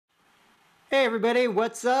Hey everybody,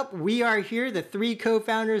 what's up? We are here, the three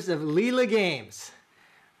co-founders of LILA Games.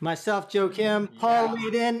 Myself, Joe Kim, Paul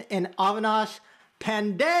Leydon, and Avinash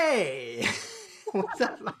Pandey. What's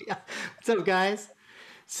up? What's up, guys?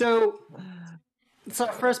 So it's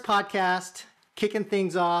our first podcast, kicking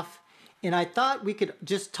things off, and I thought we could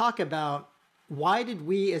just talk about why did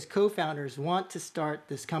we as co-founders want to start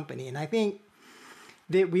this company? And I think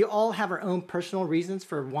that we all have our own personal reasons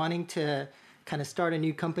for wanting to kind of start a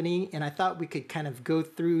new company, and I thought we could kind of go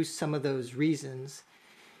through some of those reasons.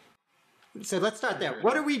 So let's start there.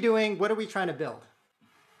 What are we doing? What are we trying to build?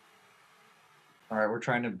 All right, we're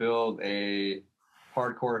trying to build a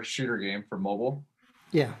hardcore shooter game for mobile.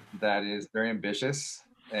 Yeah. That is very ambitious,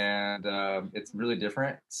 and it's really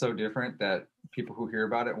different. So different that people who hear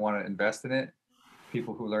about it want to invest in it.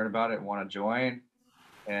 People who learn about it want to join,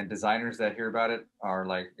 and designers that hear about it are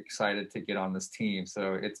like excited to get on this team.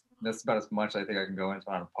 So that's about as much I think I can go into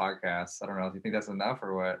on a podcast. I don't know if you think that's enough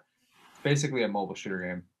or what. It's basically a mobile shooter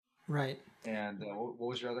game. Right. And what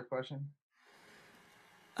was your other question?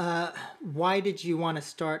 Why did you want to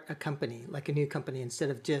start a company, like a new company,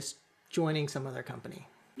 instead of just joining some other company?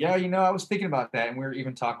 Yeah, I was thinking about that, and we were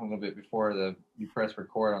even talking a little bit before you press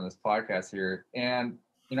record on this podcast here. And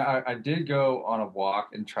I did go on a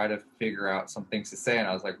walk and try to figure out some things to say, and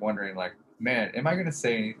I was like wondering, like, man, am I going to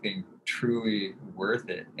say anything truly worth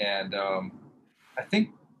it? And I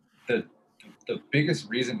think the the biggest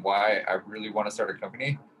reason why I really want to start a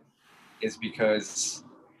company is because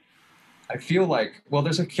I feel like, well,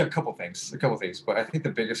 there's a couple things, but I think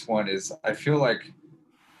the biggest one is I feel like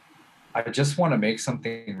I just want to make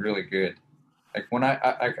something really good. Like when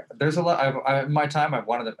there's a lot. In my time,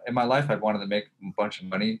 in my life, I've wanted to make a bunch of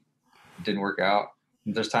money. It didn't work out.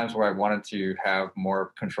 There's times where I wanted to have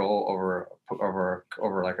more control over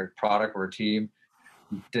like a product or a team.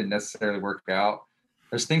 Didn't necessarily work out.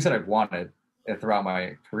 There's things that I've wanted throughout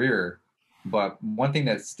my career, but one thing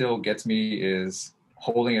that still gets me is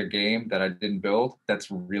holding a game that I didn't build that's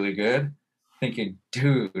really good, thinking,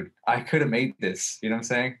 dude, I could have made this. You know what I'm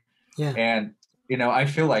saying? Yeah. And I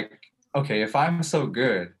feel like, okay, if I'm so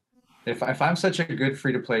good, if I'm such a good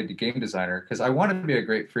free to play game designer, because I want to be a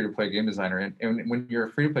great free to play game designer, and when you're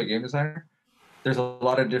a free to play game designer, there's a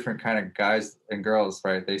lot of different kind of guys and girls,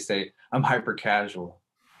 right? They say I'm hyper casual,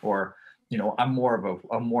 or I'm more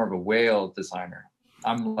of a whale designer.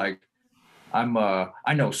 I'm like I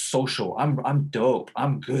know social. I'm dope.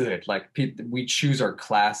 I'm good. Like we choose our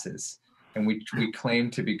classes and we claim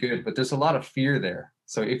to be good, but there's a lot of fear there.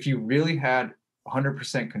 So if you really had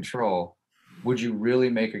 100% control, would you really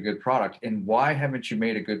make a good product? And why haven't you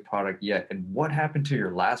made a good product yet? And what happened to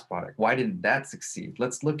your last product? Why didn't that succeed?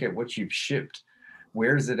 Let's look at what you've shipped.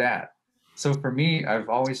 Where's it at? So for me, I've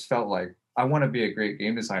always felt like I want to be a great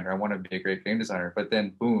game designer. I want to be a great game designer. But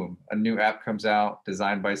then boom, a new app comes out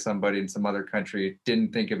designed by somebody in some other country.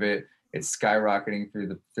 Didn't think of it. It's skyrocketing through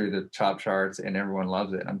the top charts and everyone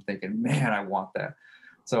loves it. I'm thinking, man, I want that.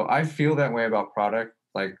 So I feel that way about product.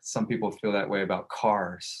 Like some people feel that way about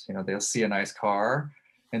cars. They'll see a nice car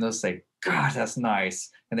and they'll say, gosh, that's nice.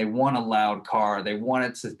 And they want a loud car. They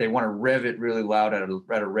want to rev it really loud at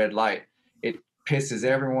a red light. It pisses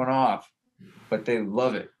everyone off, but they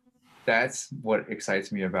love it. That's what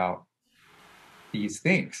excites me about these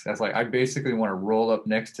things. That's like I basically want to roll up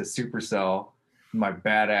next to Supercell in my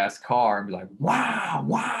badass car and be like, wow,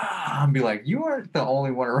 wow, and be like, you aren't the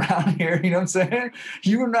only one around here. You know what I'm saying?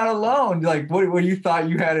 You are not alone. Like, what you thought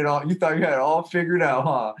you had it all? You thought you had it all figured out,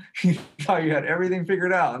 huh? You thought you had everything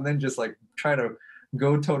figured out, and then just like try to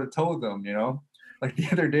go toe to toe with them. Like the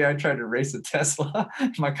other day, I tried to race a Tesla.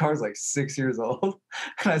 My car's like 6 years old,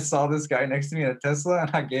 and I saw this guy next to me in a Tesla,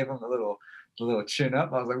 and I gave him a little chin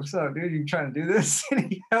up. I was like, "What's up, dude? You trying to do this?"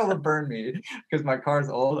 And he hella burned me because my car's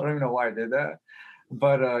old. I don't even know why I did that,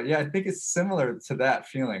 but yeah, I think it's similar to that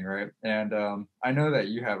feeling, right? And I know that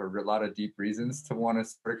you have a lot of deep reasons to want to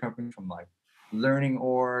start a company, from like learning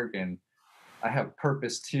org, and I have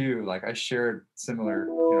purpose too. Like I shared similar,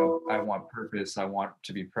 I want purpose, I want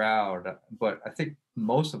to be proud. But I think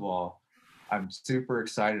most of all, I'm super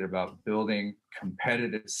excited about building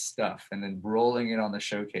competitive stuff and then rolling it on the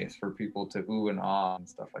showcase for people to ooh and ah and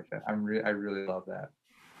stuff like that. I really love that.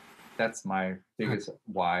 That's my biggest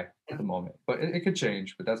why at the moment. But it could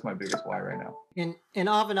change, but that's my biggest why right now. And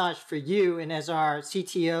Avinash, for you and as our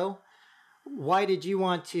CTO, why did you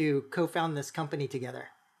want to co-found this company together?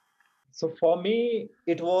 So for me,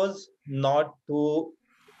 it was not to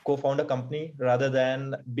co-found a company rather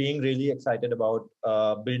than being really excited about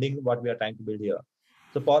building what we are trying to build here.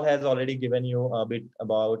 So Paul has already given you a bit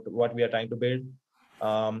about what we are trying to build.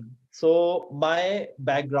 So my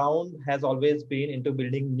background has always been into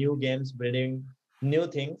building new games, building new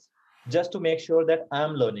things, just to make sure that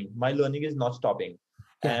I'm learning. My learning is not stopping.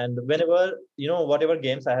 Yeah. And whenever, whatever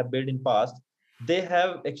games I have built in past, they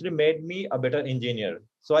have actually made me a better engineer.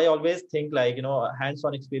 So I always think like,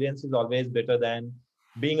 hands-on experience is always better than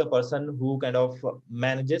being a person who kind of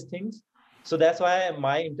manages things. So that's why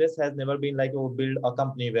my interest has never been like, oh, build a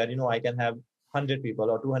company where, I can have 100 people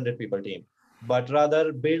or 200 people team, but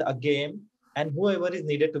rather build a game and whoever is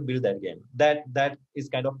needed to build that game. That is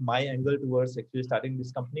kind of my angle towards actually starting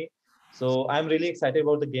this company. So I'm really excited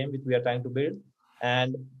about the game which we are trying to build,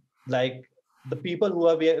 and like the people who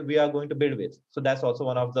are we are going to build with. So that's also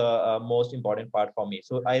one of the most important part for me.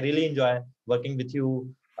 So I really enjoy working with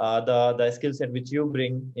you. The skill set which you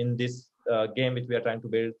bring in this game which we are trying to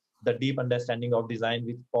build, the deep understanding of design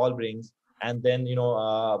which Paul brings, and then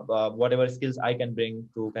whatever skills I can bring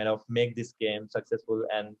to kind of make this game successful,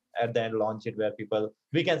 and at the end launch it where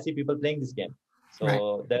we can see people playing this game. Right.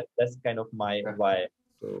 So that's kind of my why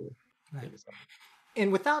to Right. build this company.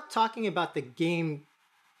 And without talking about the game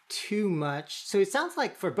too much, so it sounds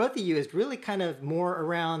like for both of you is really kind of more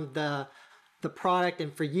around the product,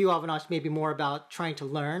 and for you, Avinash, maybe more about trying to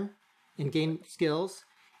learn and gain skills.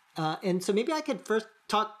 And so maybe I could first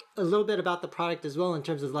talk a little bit about the product as well, in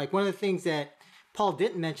terms of like one of the things that Paul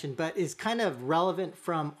didn't mention, but is kind of relevant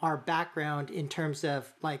from our background in terms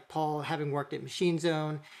of like Paul having worked at Machine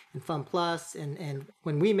Zone and Fun Plus, and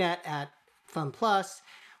when we met at Fun Plus,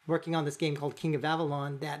 working on this game called King of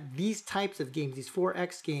Avalon, that these types of games, these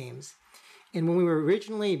 4X games, and when we were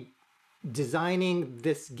originally designing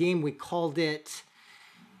this game, we called it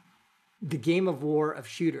the Game of War of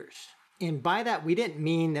shooters. And by that, we didn't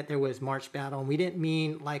mean that there was March Battle, and we didn't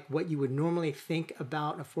mean like what you would normally think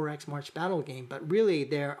about a 4X March Battle game, but really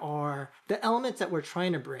there are the elements that we're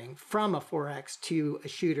trying to bring from a 4X to a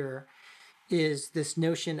shooter is this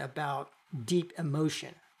notion about deep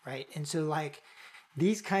emotion, right? And so like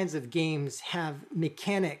these kinds of games have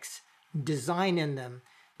mechanics, design in them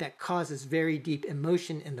that causes very deep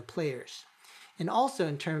emotion in the players. And also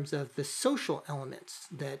in terms of the social elements,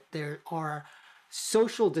 that there are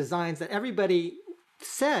social designs that everybody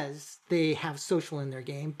says they have social in their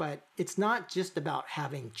game, but it's not just about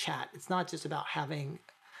having chat. It's not just about having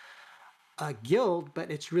a guild, but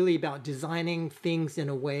it's really about designing things in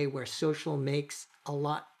a way where social makes a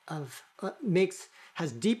lot of,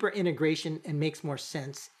 has deeper integration and makes more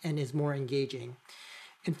sense and is more engaging.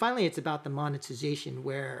 And finally, it's about the monetization,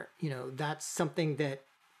 where, that's something that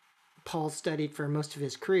Paul studied for most of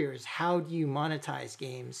his career, is how do you monetize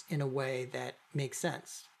games in a way that makes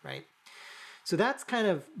sense, right? So that's kind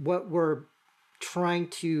of what we're trying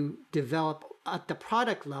to develop at the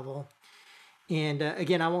product level. And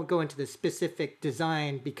again, I won't go into the specific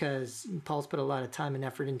design because Paul's put a lot of time and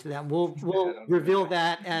effort into that. We'll reveal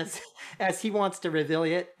that as he wants to reveal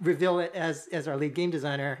it as our lead game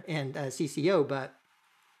designer and CCO. But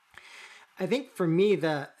I think for me,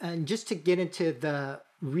 and just to get into the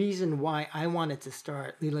reason why I wanted to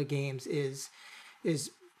start LILA Games is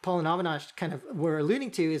Paul and Avinash kind of were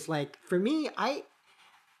alluding to, is like, for me,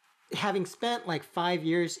 having spent like 5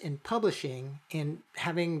 years in publishing and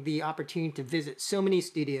having the opportunity to visit so many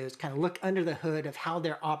studios, kind of look under the hood of how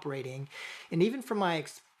they're operating. And even from my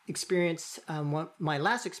experience, my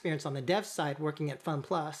last experience on the dev side working at Fun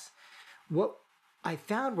Plus, what I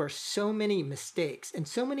found were so many mistakes and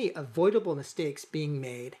so many avoidable mistakes being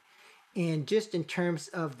made. And just in terms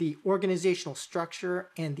of the organizational structure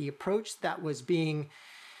and the approach that was being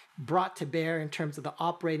brought to bear in terms of the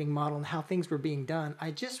operating model and how things were being done,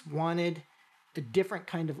 I just wanted a different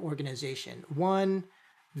kind of organization. One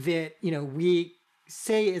that, we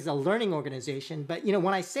say is a learning organization, but,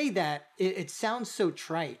 when I say that, it sounds so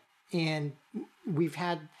trite. And we've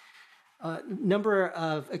had a number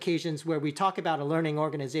of occasions where we talk about a learning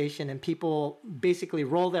organization and people basically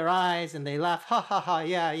roll their eyes and they laugh, ha ha ha,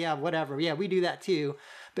 yeah, whatever. Yeah, we do that too.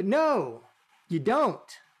 But no, you don't.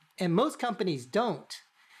 And most companies don't.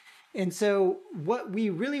 And so what we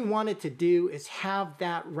really wanted to do is have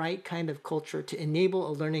that right kind of culture to enable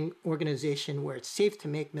a learning organization where it's safe to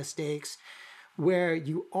make mistakes, where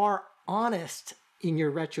you are honest in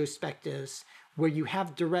your retrospectives, where you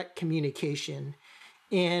have direct communication,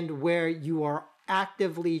 and where you are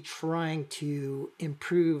actively trying to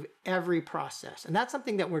improve every process. And that's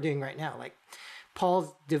something that we're doing right now. Like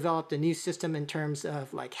Paul's developed a new system in terms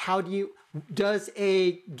of like, does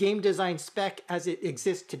a game design spec as it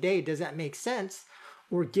exists today, does that make sense?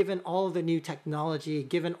 Or given all of the new technology,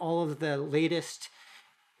 given all of the latest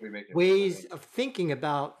ways of thinking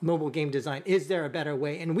about mobile game design, is there a better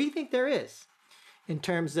way? And we think there is, in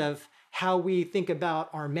terms of how we think about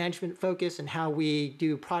our management focus and how we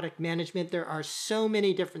do product management. There are so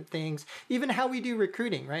many different things, even how we do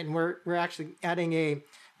recruiting, right? And we're actually adding a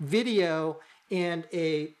video and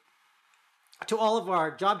a to all of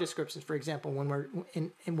our job descriptions, for example, when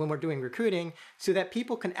we're doing recruiting, so that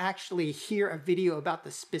people can actually hear a video about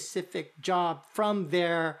the specific job from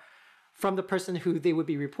the person who they would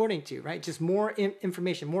be reporting to, right? Just more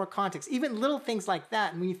information, more context, even little things like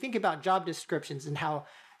that. And when you think about job descriptions and how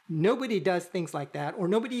nobody does things like that, or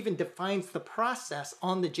nobody even defines the process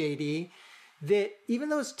on the JD, that even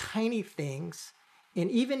those tiny things,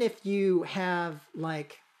 and even if you have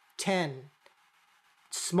like 10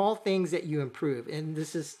 small things that you improve, and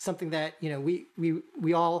this is something that, you know,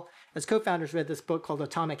 we all as co-founders read this book called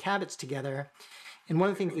Atomic Habits together, and one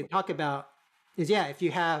of the things they talk about is, yeah, if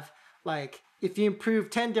you have like, if you improve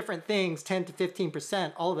 10 different things 10 to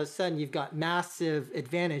 15%, all of a sudden you've got massive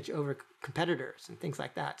advantage over competitors and things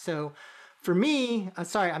like that. So for me,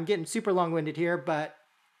 sorry, I'm getting super long-winded here, but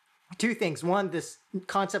two things. One, this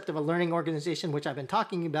concept of a learning organization, which I've been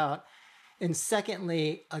talking about, and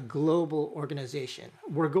secondly, a global organization.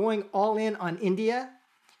 We're going all in on India.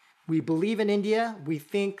 We believe in India. We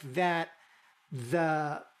think that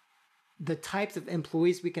the types of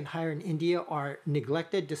employees we can hire in India are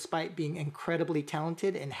neglected despite being incredibly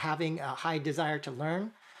talented and having a high desire to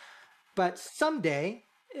learn. But someday,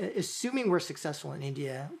 assuming we're successful in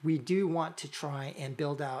India, we do want to try and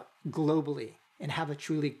build out globally and have a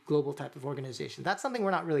truly global type of organization. That's something we're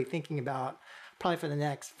not really thinking about probably for the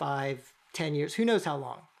next 5-10 years, who knows how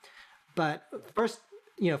long. But first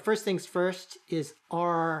things first is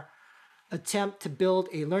our attempt to build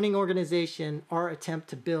a learning organization, our attempt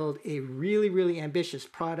to build a really, really ambitious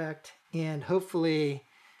product, and hopefully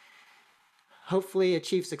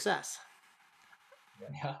achieve success.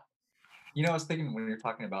 Yeah. You know, I was thinking when you're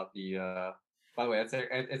talking about the, by the way,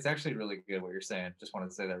 it's actually really good what you're saying. Just wanted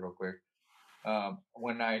to say that real quick.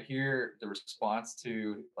 When I hear the response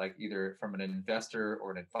to like either from an investor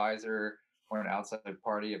or an advisor or an outside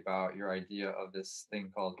party about your idea of this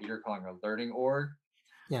thing called, you're calling a learning org.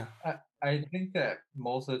 Yeah. I think that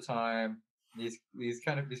most of the time these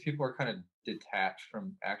people are kind of detached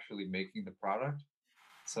from actually making the product.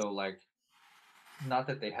 So like, not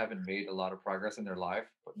that they haven't made a lot of progress in their life,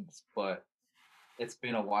 but it's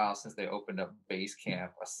been a while since they opened up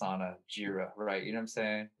Basecamp, Asana, Jira, right? You know what I'm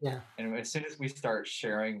saying? Yeah. And as soon as we start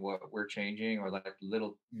sharing what we're changing or like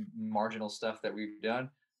little marginal stuff that we've done,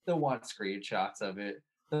 they'll want screenshots of it.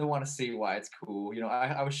 They'll want to see why it's cool. You know,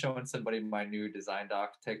 I was showing somebody my new design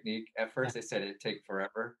doc technique. At first, they said it'd take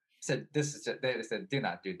forever. I said, this is just, they said, do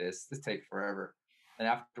not do this. This takes forever. And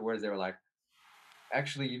afterwards, they were like,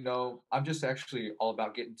 actually, you know, I'm just actually all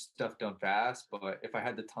about getting stuff done fast. But if I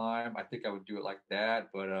had the time, I think I would do it like that.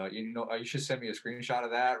 But you know, you should send me a screenshot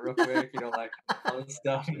of that real quick. You know, like all this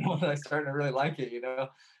stuff. You know, I'm starting to really like it. You know,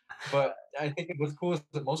 but I think what's cool is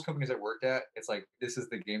that most companies I worked at, it's like this is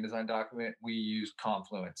the game design document. We use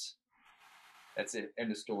Confluence. That's it.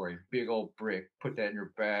 End of story. Big old brick. Put that in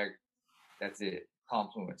your bag. That's it.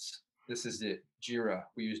 Confluence. This is it. Jira.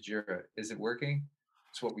 We use Jira. Is it working?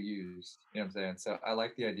 It's what we use. You know what I'm saying? So I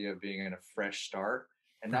like the idea of being in a fresh start,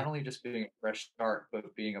 and not only just being a fresh start, but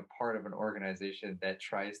being a part of an organization that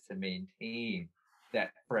tries to maintain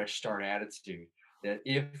that fresh start attitude. That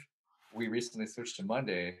if we recently switched to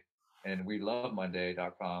Monday and we love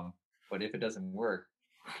Monday.com, but if it doesn't work,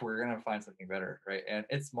 we're going to find something better, right? And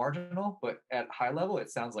it's marginal, but at high level,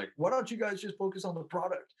 it sounds like, why don't you guys just focus on the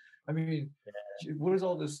product? I mean, what is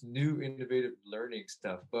all this new innovative learning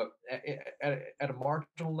stuff? But at a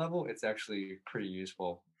marginal level, it's actually pretty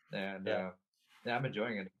useful. And yeah, I'm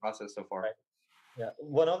enjoying it, the process so far. Right. Yeah.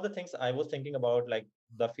 One of the things I was thinking about, like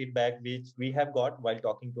the feedback which we have got while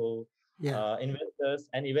talking to investors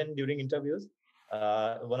and even during interviews,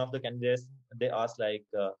 one of the candidates, they asked like,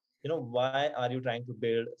 why are you trying to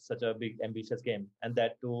build such a big ambitious game, and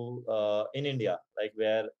that too in India, like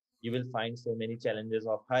where you will find so many challenges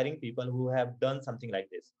of hiring people who have done something like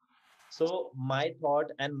this. So my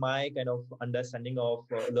thought and my kind of understanding of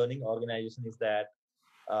learning organization is that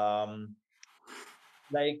um,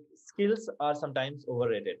 like skills are sometimes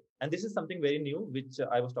overrated, and this is something very new which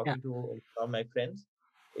I was talking to one of my friends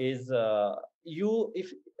is you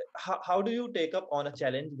if how do you take up on a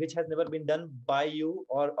challenge which has never been done by you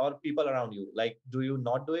or people around you? Like, do you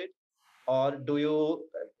not do it, or do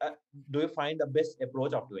you find the best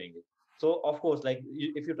approach of doing it? So of course, like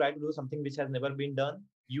if you try to do something which has never been done,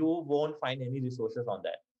 you won't find any resources on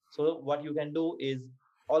that. So what you can do is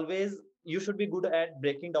always you should be good at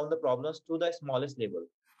breaking down the problems to the smallest level,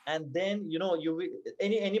 and then you will,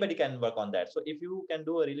 anybody can work on that. So if you can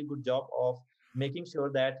do a really good job of making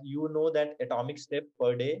sure that you know that atomic step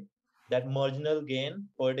per day, that marginal gain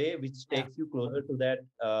per day, which Yeah. takes you closer to that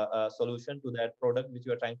solution, to that product which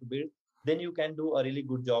you are trying to build, then you can do a really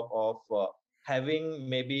good job of having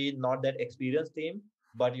maybe not that experienced team,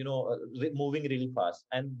 but moving really fast.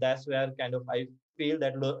 And that's where kind of I feel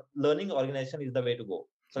that learning organization is the way to go.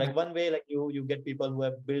 So like Right. one way, like you get people who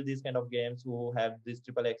have built these kind of games, who have this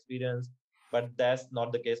triple experience, but that's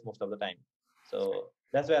not the case most of the time. So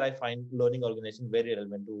that's where I find learning organization very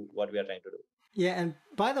relevant to what we are trying to do. Yeah. And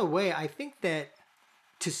by the way, I think that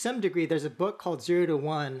to some degree, there's a book called Zero to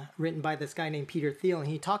One written by this guy named Peter Thiel, and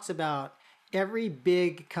he talks about every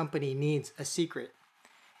big company needs a secret.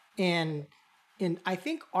 And I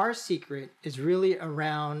think our secret is really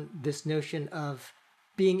around this notion of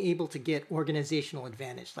being able to get organizational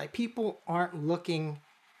advantage. Like people aren't looking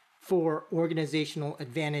for organizational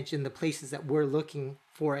advantage in the places that we're looking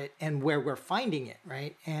for it and where we're finding it,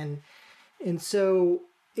 right? And so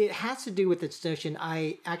it has to do with this notion.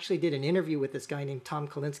 I actually did an interview with this guy named Tom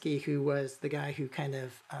Kalinske, who was the guy who kind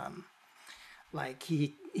of like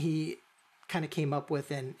he kind of came up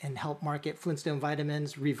with and helped market Flintstone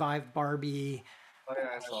vitamins, revived Barbie, Oh, yeah,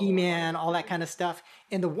 I saw that. He-Man, all that kind of stuff.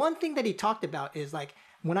 And the one thing that he talked about is like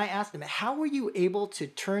when I asked him, how were you able to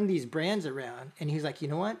turn these brands around? And he was like, you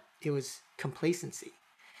know what? It was complacency.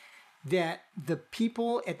 That the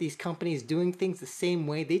people at these companies doing things the same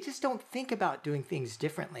way, they just don't think about doing things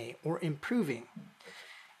differently or improving.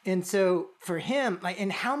 And so for him, like,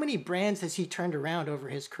 and how many brands has he turned around over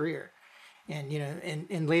his career? And,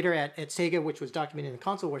 and later at Sega, which was documented in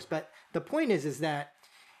Console Wars. But the point is that,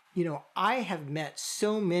 I have met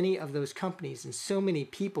so many of those companies and so many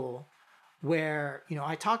people where,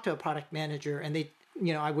 I talked to a product manager and they,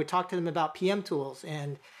 I would talk to them about PM tools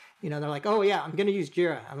and, they're like, oh yeah, I'm going to use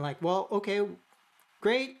Jira. I'm like, well, okay,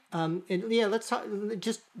 great. And yeah, let's talk.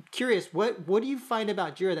 Just curious, what do you find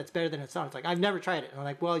about Jira that's better than it sounds? Like, I've never tried it. And I'm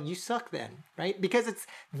like, well, you suck then, right? Because it's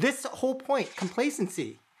this whole point,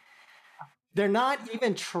 complacency. They're not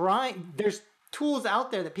even trying. There's tools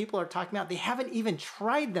out there that people are talking about. They haven't even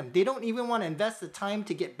tried them. They don't even want to invest the time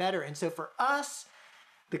to get better. And so for us,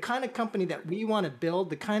 the kind of company that we want to build,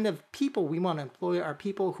 the kind of people we want to employ are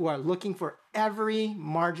people who are looking for every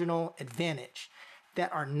marginal advantage,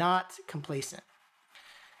 that are not complacent.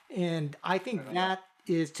 And I think that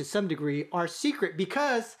is to some degree our secret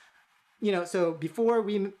because, so before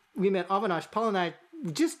we met Avinash, Paul and I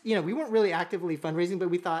just, we weren't really actively fundraising, but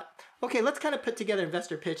we thought, okay, let's kind of put together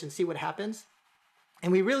investor pitch and see what happens.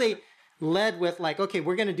 And we really led with like, okay,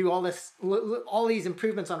 we're going to do all these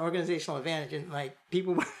improvements on organizational advantage, and like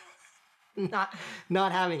people were not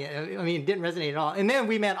having it. I mean, it didn't resonate at all. And then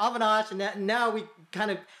we met Avinash, and now we kind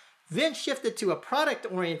of then shifted to a product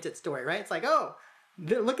oriented story, right? It's like, oh,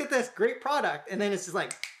 look at this great product, and then it's just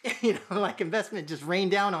like, like investment just rained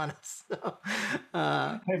down on us. So,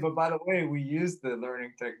 hey, but by the way, we use the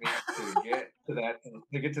learning technique to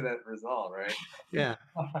get to that result, right? Yeah.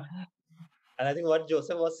 And I think what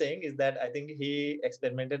Joseph was saying is that I think he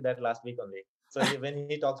experimented that last week only. So when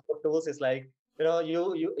he talks about tools, it's like,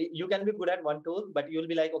 you can be good at one tool, but you'll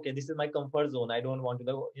be like, okay, this is my comfort zone. I don't want to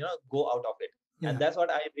go out of it. Yeah. And that's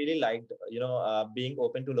what I really liked, being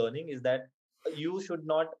open to learning, is that you should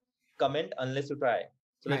not comment unless you try.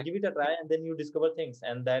 So like, Right. give it a try, and then you discover things,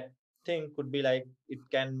 and that thing could be like, it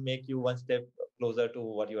can make you one step closer to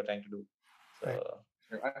what you are trying to do. So.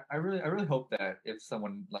 Right. I really hope that if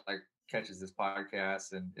someone like catches this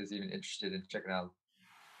podcast and is even interested in checking out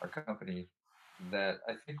our company, that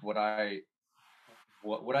I think what I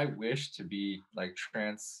wish to be like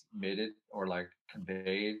transmitted or like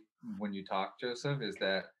conveyed when you talk, Joseph, is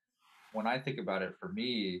that when I think about it, for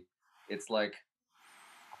me, it's like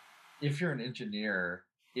if you're an engineer,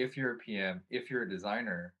 if you're a PM, if you're a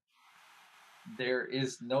designer, there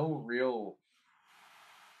is no real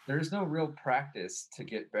practice to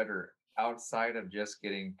get better outside of just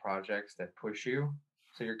getting projects that push you.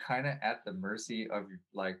 So you're kind of at the mercy of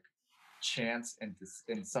like chance and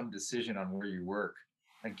some decision on where you work.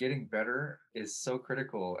 Like getting better is so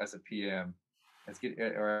critical as a PM,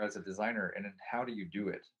 or as a designer. And then how do you do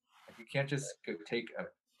it? Like you can't just go take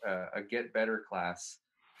a get better class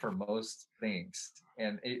for most things.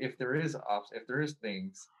 And if there is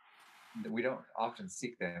things, we don't often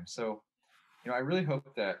seek them. So I really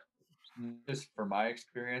hope that just for my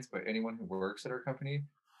experience, but anyone who works at our company,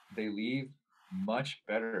 they leave much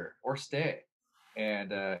better or stay.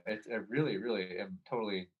 And I really, really am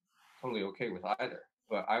totally okay with either.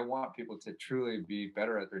 But I want people to truly be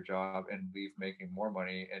better at their job and leave making more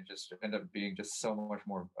money and just end up being just so much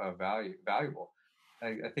more valuable.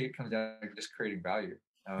 I think it comes down to just creating value.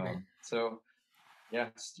 Right. So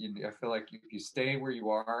Yes, I feel like if you stay where you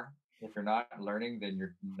are, if you're not learning, then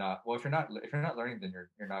you're not. Well, if you're not learning, then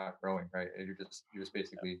you're not growing, right? You're just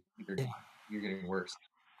basically either Yeah. you're getting worse.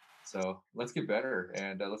 So let's get better,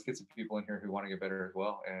 and let's get some people in here who want to get better as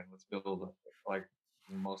well, and let's build like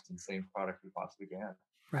the most insane product we possibly can.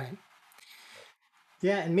 Right.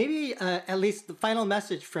 Yeah, and maybe at least the final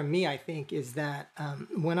message from me, I think, is that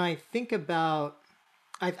when I think about,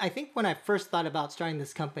 I think when I first thought about starting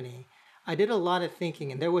this company, I did a lot of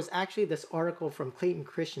thinking, and there was actually this article from Clayton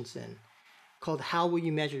Christensen called "How Will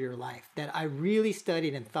You Measure Your Life" that I really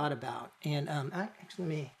studied and thought about. And actually, let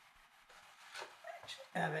me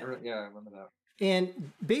have it. Yeah, I remember that.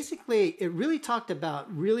 And basically, it really talked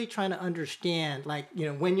about really trying to understand, like,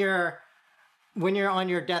 when you're on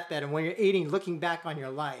your deathbed and when you're eating, looking back on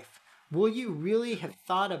your life, will you really have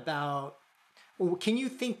thought about, or can you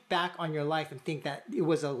think back on your life and think that it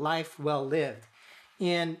was a life well lived?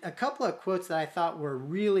 And a couple of quotes that I thought were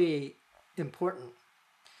really important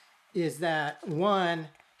is that one,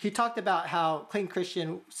 he talked about how Clayton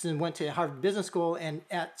Christensen went to Harvard Business School, and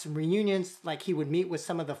at some reunions, like he would meet with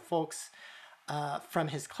some of the folks from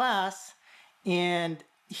his class, and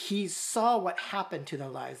he saw what happened to their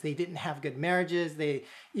lives. They didn't have good marriages.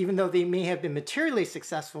 Even though they may have been materially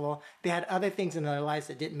successful, they had other things in their lives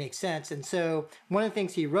that didn't make sense. And so one of the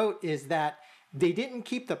things he wrote is that they didn't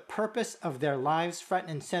keep the purpose of their lives front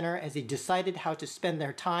and center as they decided how to spend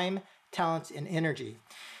their time, talents, and energy.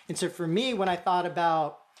 And so for me, when I thought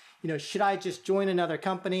about, should I just join another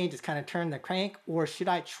company and just kind of turn the crank, or should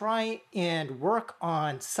I try and work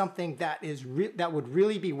on something that that would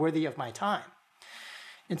really be worthy of my time?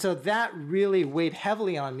 And so that really weighed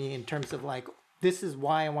heavily on me in terms of like, this is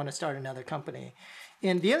why I want to start another company.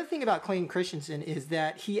 And the other thing about Clayton Christensen is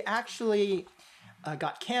that he actually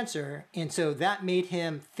got cancer, and so that made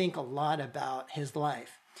him think a lot about his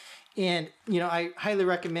life. And I highly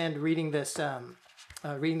recommend reading this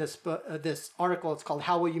this article. It's called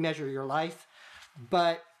 "How Will You Measure Your Life?"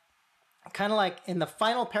 But kind of like in the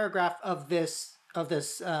final paragraph of this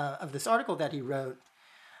article that he wrote,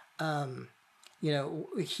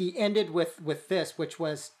 he ended with this, which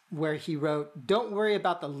was where he wrote, "Don't worry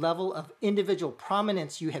about the level of individual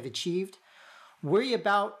prominence you have achieved. Worry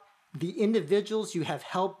about the individuals you have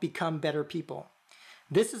helped become better people.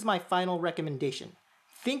 This is my final recommendation.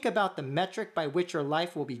 Think about the metric by which your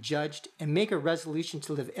life will be judged and make a resolution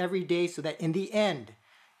to live every day so that in the end,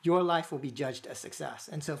 your life will be judged a success."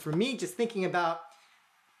 And so for me, just thinking about,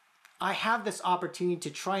 I have this opportunity to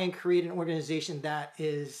try and create an organization that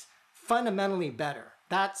is fundamentally better.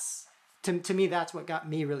 That's, to me, that's what got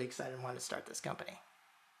me really excited and wanted to start this company.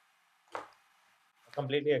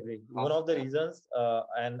 Completely agree. One of the reasons,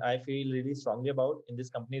 and I feel really strongly about in this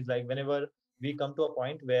company, is like whenever we come to a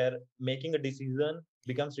point where making a decision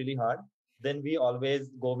becomes really hard, then we always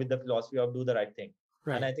go with the philosophy of do the right thing.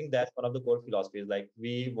 Right. And I think that's one of the core philosophies. Like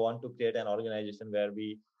we want to create an organization where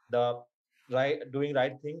doing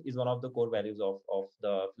right thing is one of the core values of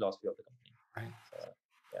the philosophy of the company. Right. So,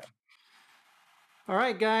 yeah. All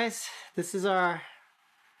right, guys, this is our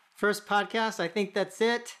first podcast. I think that's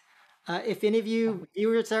it. If any of you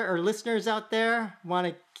viewers or listeners out there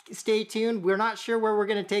want to stay tuned, we're not sure where we're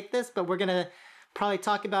going to take this, but we're going to probably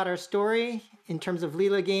talk about our story in terms of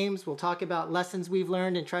LILA Games. We'll talk about lessons we've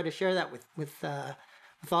learned and try to share that with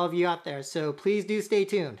all of you out there. So please do stay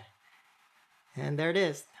tuned. And there it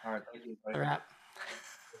is. All right, thank you. A wrap.